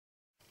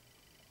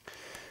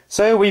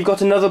So we've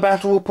got another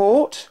battle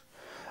report.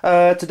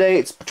 Today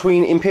it's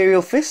between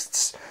Imperial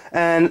Fists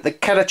and the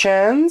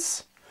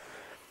Autocannons.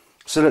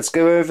 So let's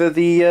go over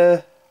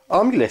the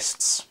army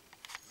lists.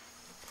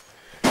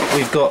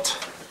 We've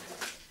got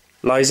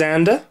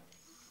Lysander,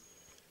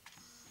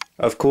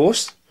 of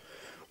course.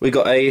 We've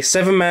got a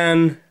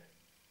 7-man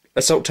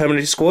Assault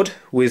Terminator squad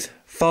with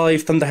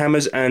 5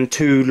 Thunderhammers and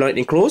 2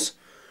 Lightning Claws.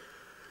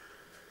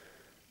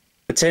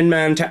 A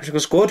 10-man tactical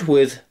squad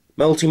with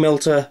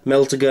Multi-melta,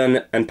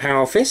 Meltagun and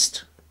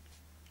Powerfist.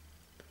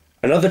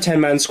 Another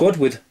 10-man squad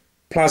with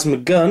Plasma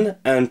Gun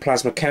and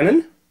Plasma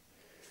Cannon.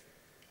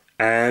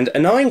 And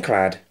an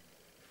Ironclad.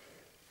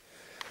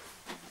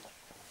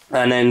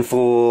 And then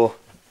for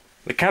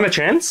the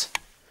Autocannons,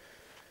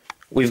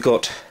 we've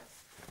got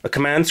a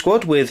command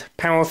squad with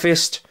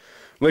Powerfist,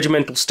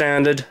 Regimental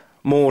Standard,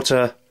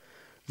 Mortar,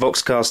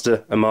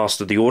 Voxcaster and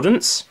Master of the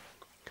Ordnance.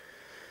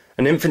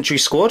 An infantry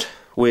squad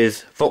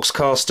with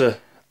Voxcaster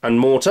and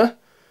Mortar.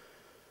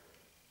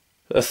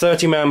 A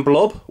 30-man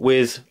blob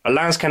with a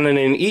Lascannon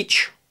in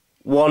each,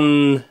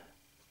 1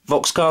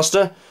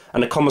 Voxcaster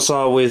and a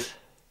Commissar with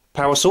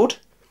Power Sword.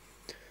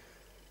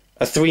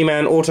 A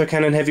 3-man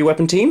autocannon heavy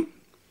weapon team.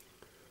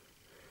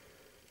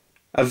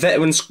 A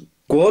veteran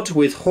squad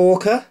with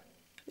Hawker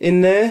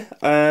in there,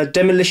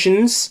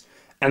 Demolitions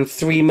and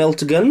 3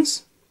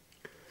 Meltaguns.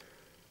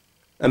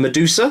 A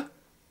Medusa.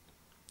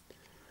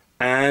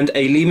 And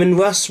a Leman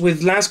Russ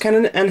with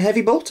Lascannon and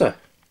heavy bolter.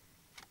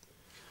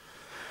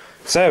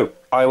 So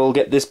I will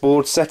get this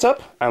board set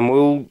up and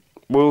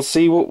we'll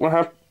see what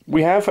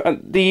we have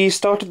at the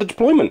start of the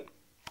deployment.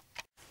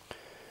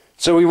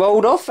 So we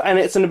rolled off and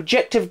it's an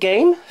objective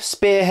game,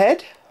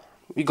 spearhead.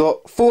 We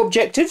got 4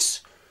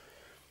 objectives.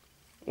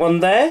 One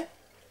there.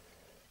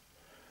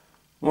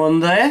 One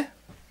there.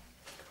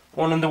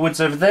 One in the woods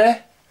over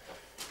there.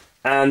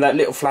 And that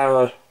little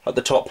flower at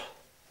the top of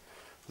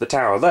the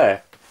tower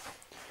there.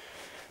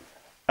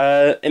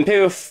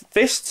 Imperial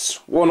Fists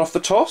won off the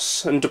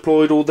toss and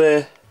deployed all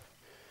their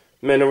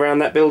men around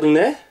that building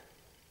there.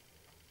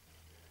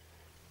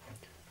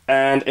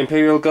 And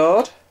Imperial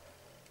Guard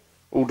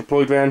all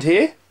deployed around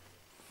here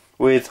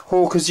with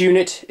Hawker's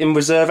unit in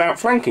reserve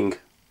outflanking.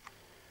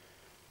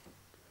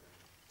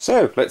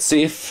 So let's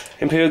see if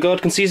Imperial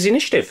Guard can seize the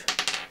initiative.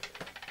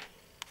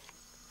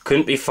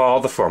 Couldn't be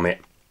farther from it.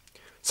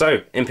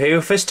 So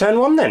Imperial Fist turn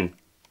 1 then.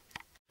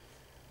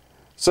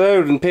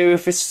 So Imperial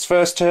Fist's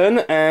first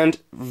turn, and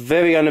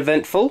very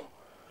uneventful.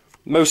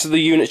 Most of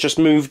the units just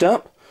moved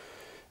up.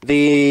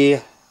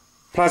 The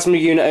plasma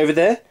unit over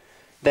there,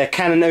 their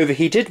cannon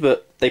overheated,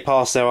 but they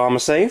passed their armour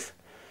save.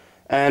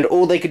 And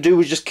all they could do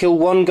was just kill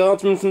 1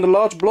 guardsman from the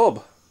large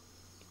blob.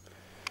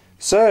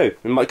 So,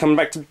 it might come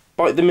back to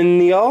bite them in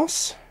the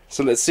arse.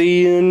 So let's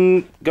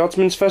see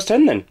guardsman's first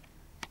turn then.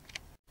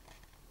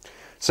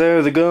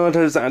 So the guard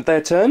has had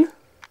their turn.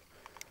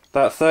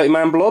 That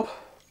 30-man blob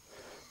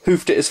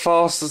hoofed it as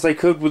fast as they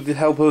could with the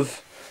help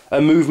of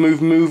a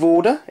move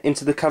order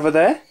into the cover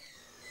there.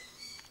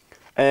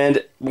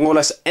 And more or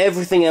less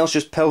everything else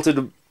just pelted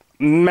a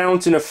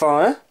mountain of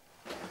fire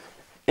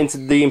into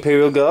the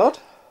Imperial Guard.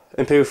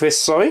 Imperial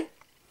Fist, sorry.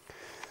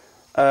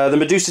 The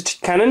Medusa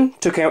cannon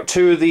took out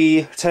 2 of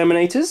the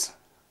Terminators.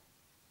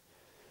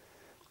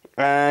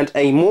 And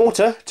a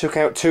mortar took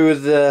out 2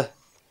 of the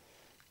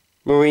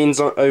Marines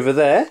over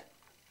there,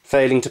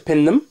 failing to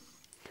pin them.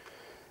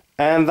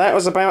 And that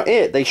was about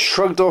it. They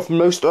shrugged off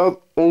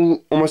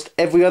almost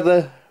every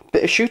other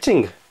bit of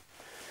shooting,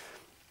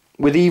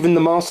 with even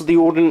the Master of the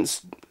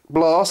Ordnance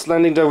blast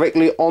landing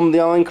directly on the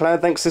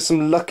Ironclad thanks to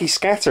some lucky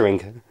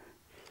scattering.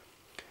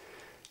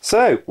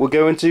 So we'll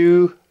go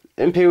into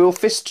Imperial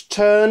Fist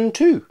turn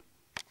 2.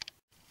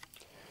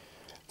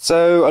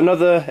 So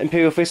another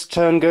Imperial Fist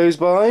turn goes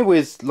by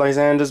with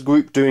Lysander's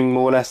group doing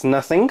more or less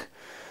nothing.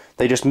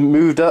 They just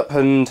moved up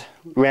and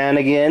ran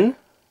again,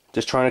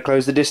 just trying to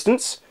close the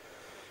distance.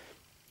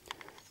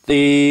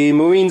 The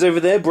Marines over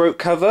there broke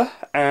cover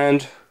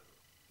and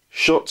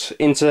shot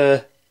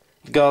into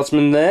the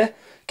guardsmen there,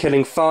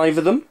 killing 5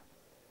 of them.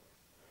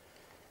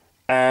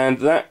 And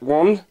that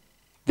one,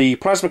 the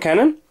plasma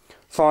cannon,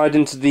 fired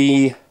into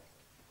the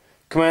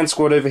command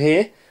squad over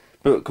here,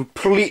 but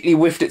completely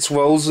whiffed its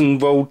rolls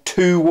and rolled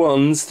 2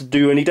 1s to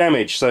do any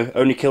damage, so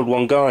only killed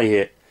 1 guy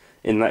here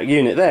in that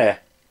unit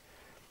there.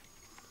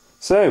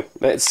 So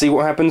let's see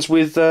what happens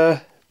with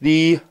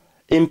the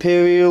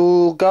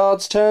Imperial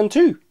Guard's turn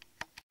 2.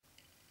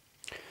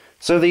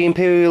 So the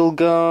Imperial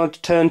Guard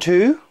turn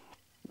 2,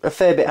 a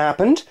fair bit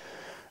happened.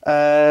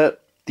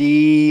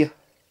 The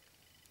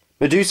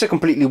Medusa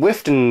completely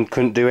whiffed and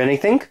couldn't do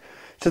anything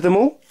to them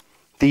all.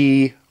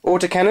 The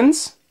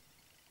Autocannons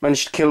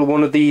managed to kill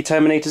 1 of the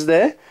Terminators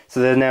there, so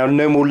there are now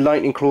no more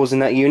lightning claws in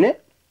that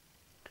unit.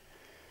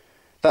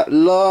 That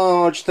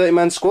large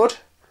 30-man squad,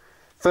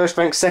 first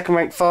rank, second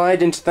rank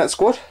fired into that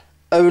squad,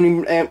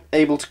 only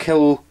able to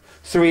kill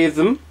 3 of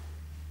them,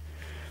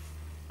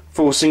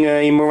 forcing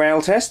a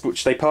morale test,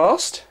 which they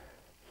passed.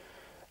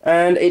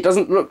 And it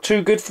doesn't look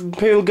too good for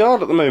Imperial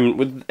Guard at the moment,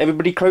 with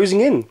everybody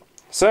closing in.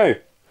 So,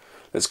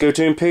 let's go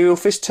to Imperial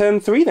Fist turn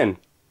 3 then.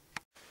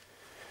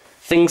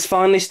 things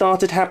finally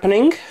started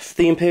happening for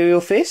the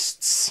Imperial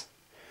Fists.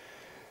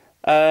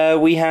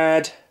 We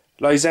had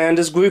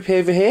Lysander's group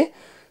over here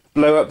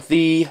blow up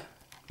the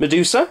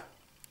Medusa.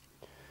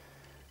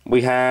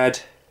 We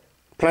had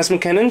plasma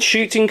cannons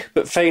shooting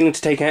but failing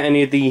to take out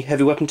any of the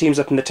heavy weapon teams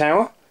up in the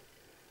tower.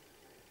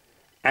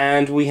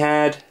 And we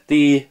had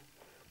the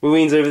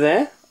Marines over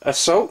there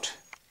assault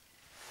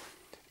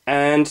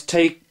and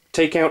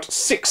take out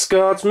 6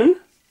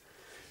 guardsmen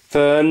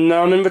for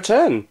none in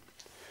return.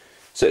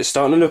 So it's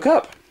starting to look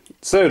up.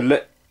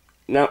 So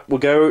now we'll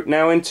go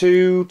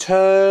into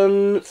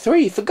turn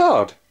 3 for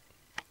Guard.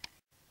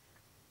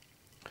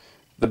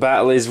 The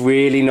battle is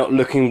really not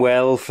looking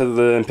well for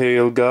the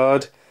Imperial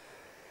Guard.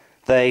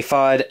 They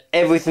fired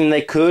everything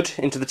they could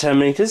into the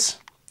Terminators,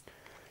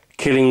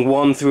 killing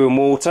 1 through a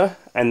mortar,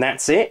 and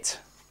that's it.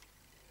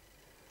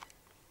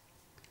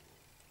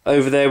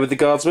 Over there with the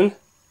Guardsmen,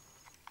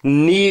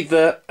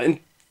 neither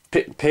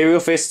Imperial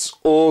Fists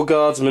or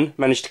Guardsmen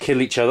managed to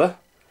kill each other,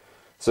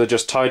 so they're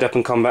just tied up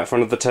in combat for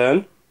another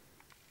turn.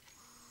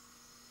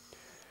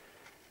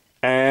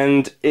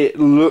 And it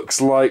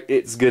looks like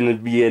it's going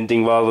to be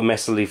ending rather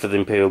messily for the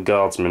Imperial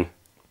Guardsmen.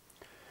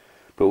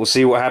 But we'll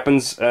see what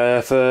happens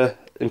for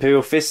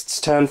Imperial Fists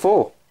turn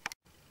 4.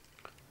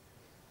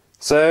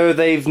 So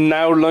they've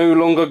now no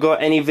longer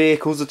got any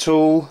vehicles at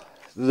all.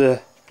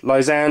 The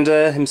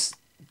Lysander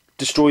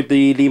destroyed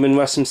the Leman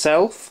Russ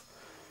himself.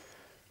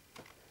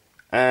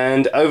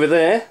 And over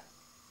there,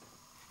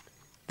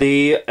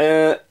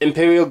 the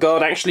Imperial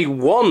Guard actually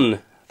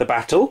won the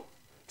battle,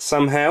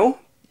 somehow,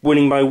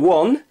 winning by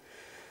 1.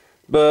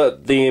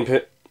 But the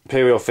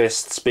Imperial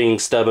Fists, being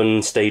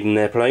stubborn, stayed in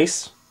their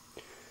place.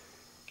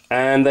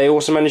 And they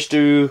also managed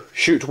to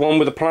shoot 1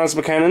 with a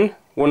plasma cannon,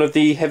 one of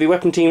the heavy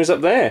weapon teams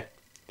up there.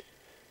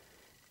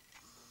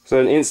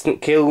 So an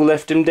instant kill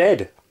left him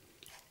dead.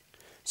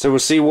 So we'll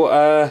see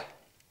what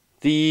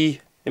the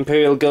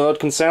Imperial Guard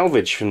can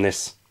salvage from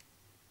this.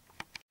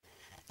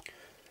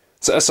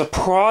 So a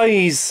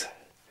surprise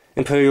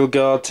Imperial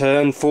Guard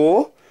turn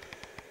 4.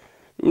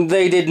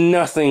 They did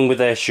nothing with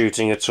their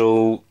shooting at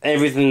all.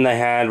 Everything they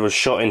had was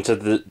shot into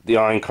the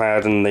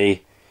Ironclad and the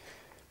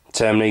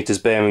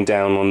Terminators bearing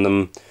down on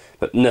them,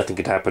 but nothing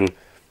could happen.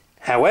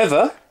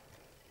 However,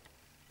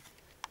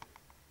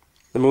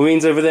 the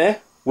Marines over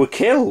there were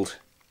killed.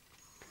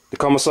 The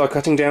Commissar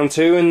cutting down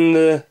 2 and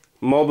the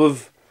mob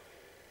of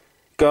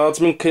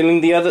Guardsmen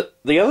killing the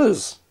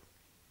others.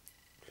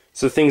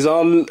 So things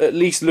are at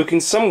least looking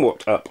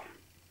somewhat up.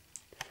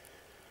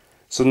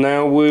 So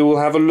now we will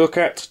have a look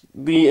at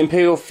the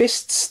Imperial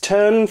Fists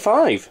turn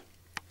 5.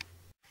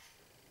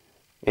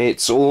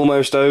 It's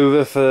almost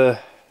over for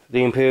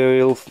the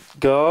Imperial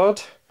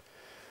Guard.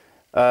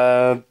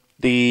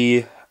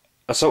 The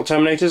Assault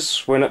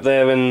Terminators went up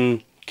there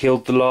and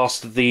killed the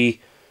last of the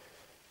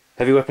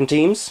heavy weapon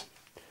teams.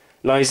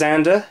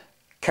 Lysander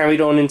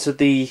carried on into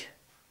the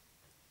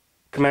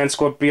command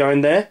squad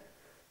behind there.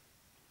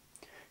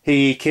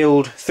 He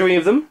killed 3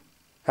 of them,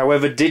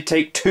 however did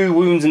take 2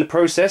 wounds in the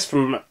process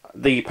from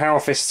the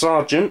Powerfist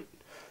Sergeant,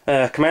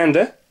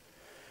 Commander.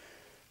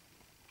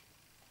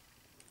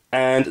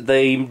 And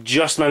they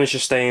just managed to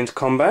stay into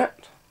combat.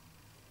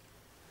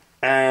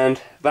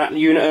 And that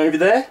unit over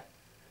there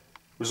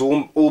was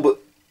all but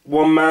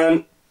 1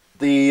 man,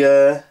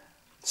 the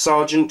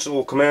Sergeant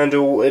or Commander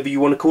or whatever you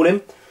want to call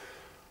him.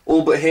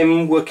 All but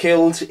him were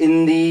killed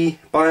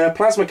by a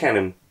plasma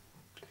cannon.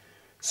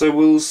 So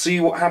we'll see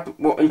what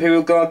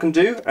Imperial Guard can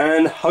do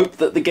and hope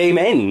that the game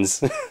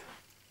ends.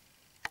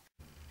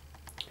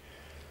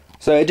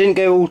 So it didn't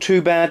go all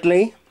too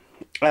badly.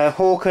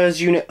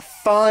 Hawker's unit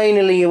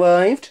finally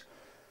arrived,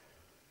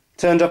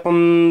 turned up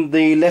on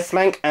the left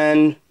flank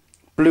and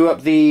blew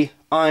up the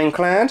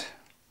Ironclad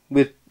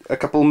with a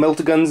couple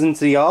Meltaguns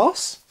into the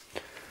arse.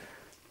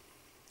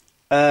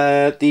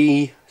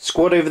 The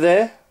squad over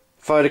there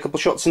fired a couple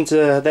shots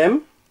into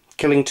them,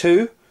 killing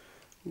 2.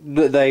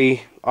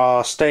 They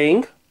are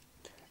staying.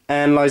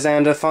 And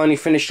Lysander finally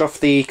finished off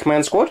the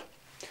command squad.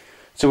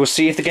 So we'll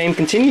see if the game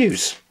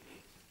continues.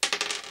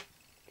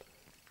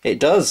 It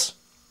does.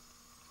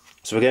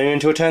 So we're going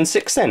into a turn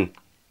 6 then.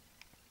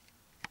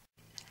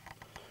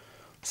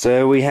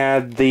 So we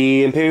had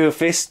the Imperial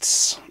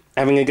Fists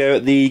having a go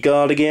at the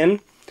Guard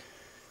again.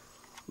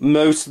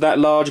 Most of that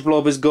large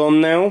blob is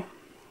gone now.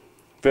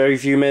 Very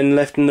few men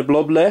left in the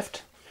blob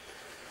left.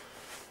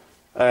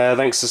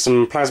 Thanks to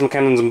some plasma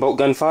cannons and bolt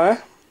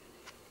gunfire.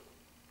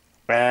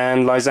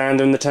 And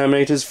Lysander and the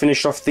Terminators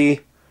finished off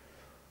the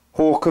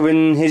Hawker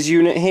in his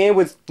unit here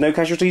with no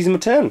casualties in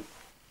return.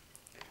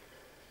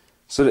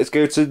 So let's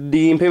go to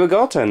the Imperial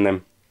Guard turn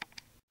then.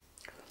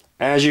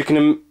 As you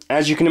can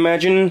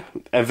imagine,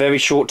 a very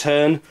short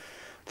turn.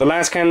 The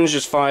Lascannons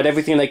just fired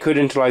everything they could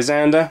into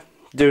Lysander,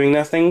 doing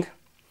nothing.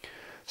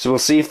 So we'll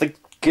see if the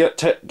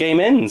game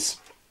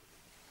ends.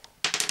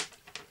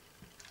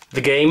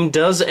 The game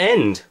does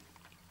end.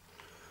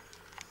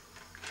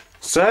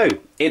 So,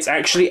 it's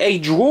actually a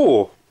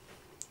draw,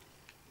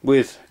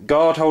 with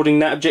Guard holding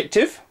that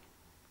objective,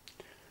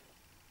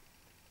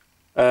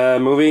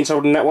 Marines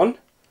holding that one,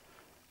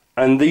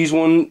 and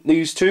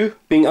these two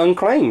being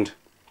unclaimed.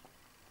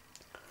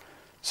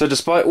 So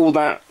despite all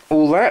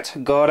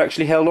that, Guard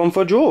actually held on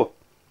for a draw.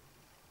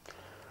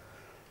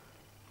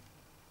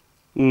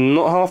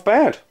 Not half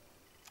bad.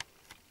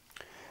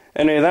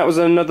 Anyway, that was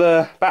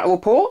another battle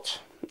report.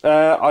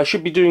 I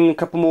should be doing a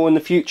couple more in the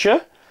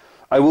future.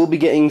 I will be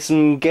getting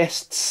some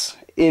guests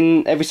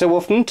in every so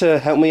often to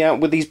help me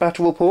out with these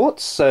battle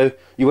reports, so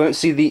you won't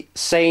see the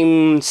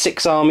same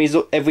 6 armies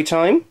every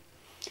time.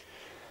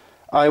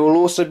 I will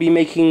also be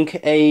making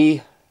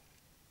a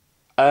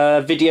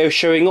video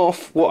showing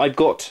off what I've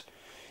got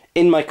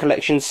in my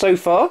collection so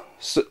far,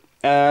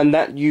 and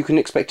that you can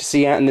expect to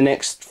see out in the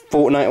next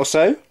fortnight or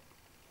so.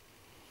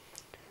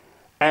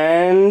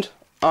 And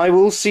I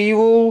will see you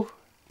all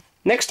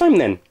next time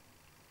then.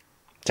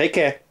 Take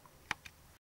care.